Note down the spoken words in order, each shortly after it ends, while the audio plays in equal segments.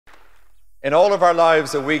In all of our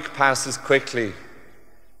lives, a week passes quickly.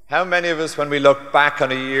 How many of us, when we look back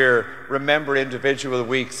on a year, remember individual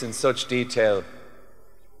weeks in such detail?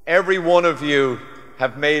 Every one of you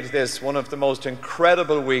have made this one of the most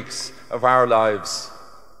incredible weeks of our lives.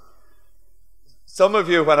 Some of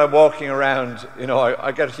you, when I'm walking around,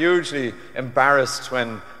 I get hugely embarrassed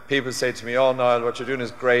when people say to me, "Oh, Niall, what you're doing is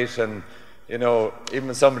great," and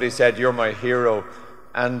even somebody said, "You're my hero."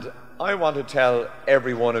 And I want to tell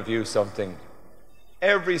every one of you something.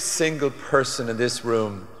 Every single person in this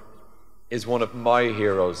room is one of my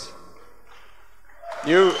heroes.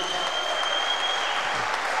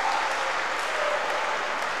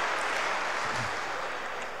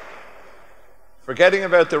 Forgetting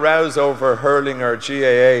about the rows over hurling or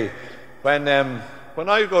GAA, when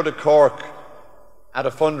I go to Cork at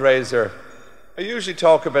a fundraiser, I usually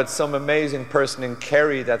talk about some amazing person in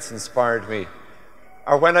Kerry that's inspired me.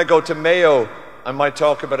 Or when I go to Mayo, I might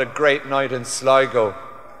talk about a great night in Sligo.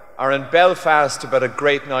 Or in Belfast, about a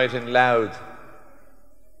great night in Louth.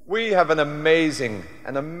 We have an amazing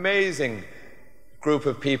group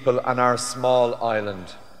of people on our small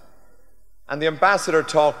island. And the ambassador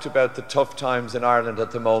talked about the tough times in Ireland at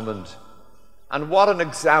the moment. And what an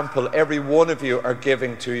example every one of you are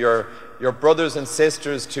giving to your brothers and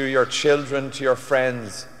sisters, to your children, to your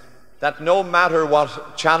friends, that no matter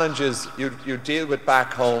what challenges you deal with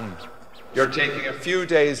back home, you're taking a few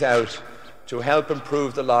days out to help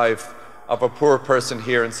improve the life of a poor person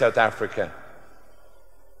here in South Africa.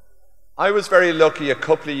 I was very lucky a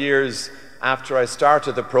couple of years after I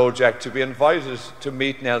started the project to be invited to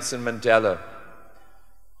meet Nelson Mandela.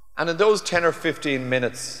 And in those 10 or 15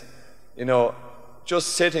 minutes,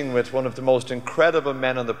 just sitting with one of the most incredible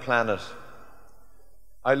men on the planet,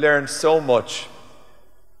 I learned so much.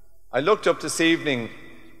 I looked up this evening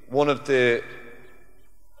one of the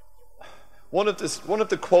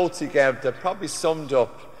quotes he gave that probably summed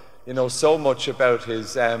up, so much about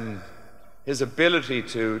his ability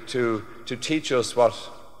to teach us what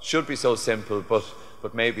should be so simple,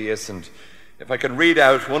 but maybe isn't. If I can read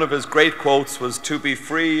out, one of his great quotes was, "To be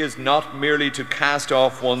free is not merely to cast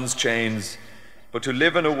off one's chains, but to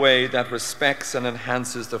live in a way that respects and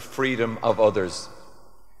enhances the freedom of others."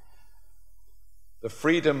 The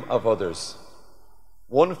freedom of others.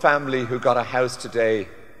 One family who got a house today,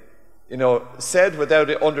 said without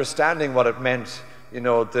understanding what it meant,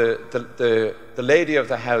 the lady of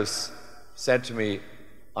the house said to me,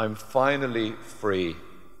 "I'm finally free.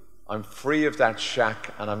 I'm free of that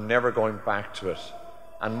shack and I'm never going back to it.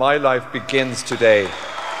 And my life begins today."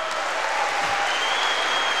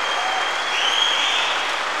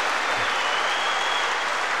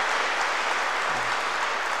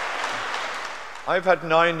 I've had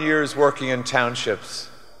 9 years working in townships,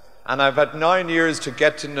 and I've had 9 years to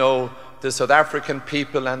get to know the South African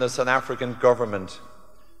people and the South African government.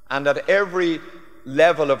 And at every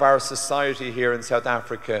level of our society here in South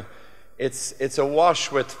Africa, it's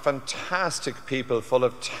awash with fantastic people full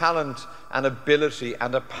of talent and ability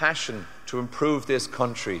and a passion to improve this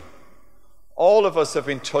country. All of us have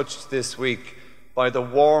been touched this week by the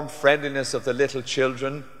warm friendliness of the little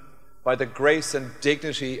children, by the grace and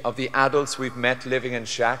dignity of the adults we've met living in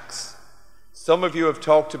shacks. Some of you have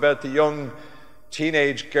talked about the young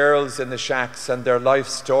teenage girls in the shacks and their life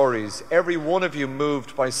stories. Every one of you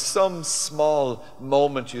moved by some small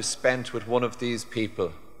moment you spent with one of these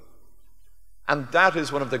people. And that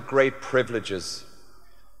is one of the great privileges.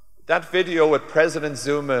 That video with President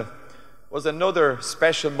Zuma was another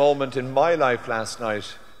special moment in my life last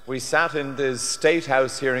night. We sat in the State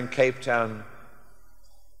House here in Cape Town,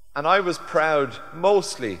 and I was proud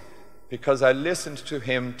mostly because I listened to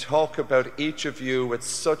him talk about each of you with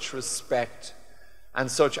such respect and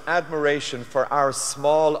such admiration for our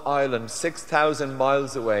small island, 6,000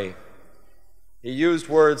 miles away. He used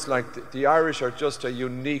words like, "The Irish are just a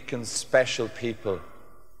unique and special people."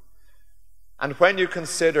 And when you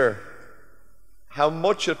consider how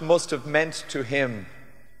much it must have meant to him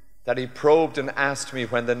that he probed and asked me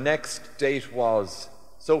when the next date was,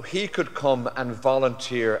 so he could come and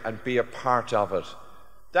volunteer and be a part of it.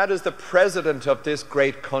 That is the president of this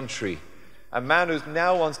great country, a man who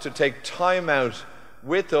now wants to take time out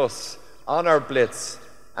with us on our blitz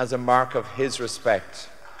as a mark of his respect.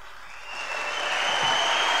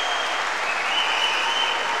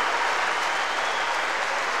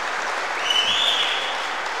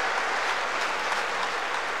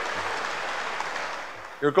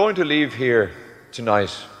 You're going to leave here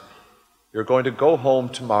tonight. You're going to go home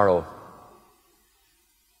tomorrow.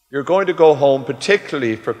 You're going to go home,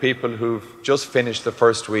 particularly for people who've just finished the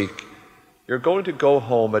first week. You're going to go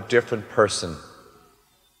home a different person.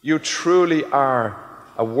 You truly are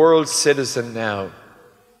a world citizen now.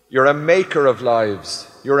 You're a maker of lives.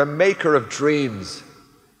 You're a maker of dreams.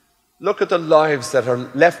 Look at the lives that are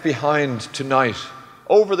left behind tonight.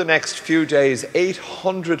 Over the next few days,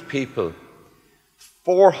 800 people,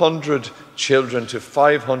 400 children to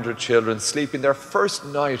 500 children sleeping their first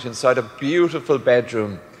night inside a beautiful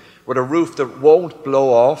bedroom with a roof that won't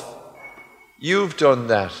blow off. You've done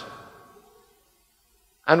that.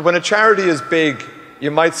 And when a charity is big, you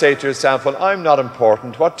might say to yourself, well, I'm not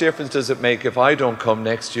important. What difference does it make if I don't come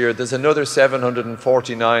next year? There's another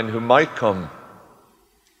 749 who might come.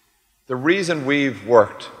 The reason we've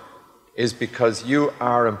worked is because you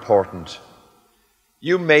are important.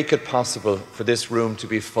 You make it possible for this room to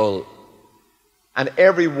be full. And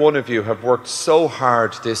every one of you have worked so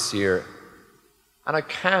hard this year. And I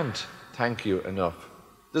can't thank you enough.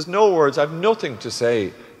 There's no words, I've nothing to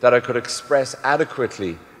say that I could express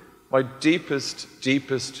adequately my deepest,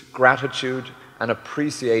 deepest gratitude and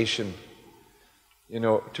appreciation,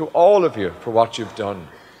 to all of you for what you've done.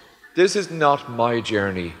 This is not my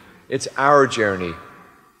journey, it's our journey.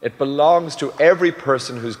 It belongs to every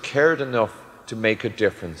person who's cared enough to make a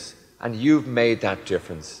difference, and you've made that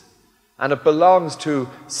difference. And it belongs to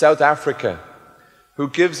South Africa, who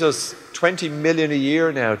gives us 20 million a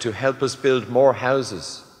year now to help us build more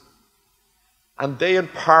houses. And they in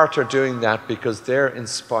part are doing that because they're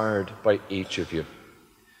inspired by each of you.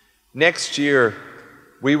 Next year,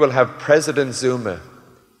 we will have President Zuma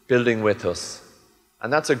building with us.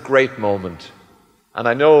 And that's a great moment. And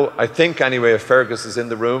I think anyway, if Fergus is in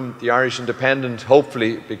the room, the Irish Independent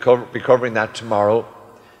hopefully be covering that tomorrow.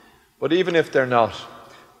 But even if they're not,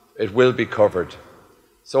 it will be covered.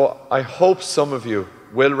 So I hope some of you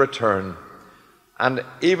will return. And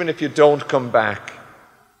even if you don't come back,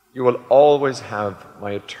 you will always have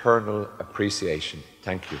my eternal appreciation.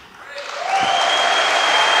 Thank you.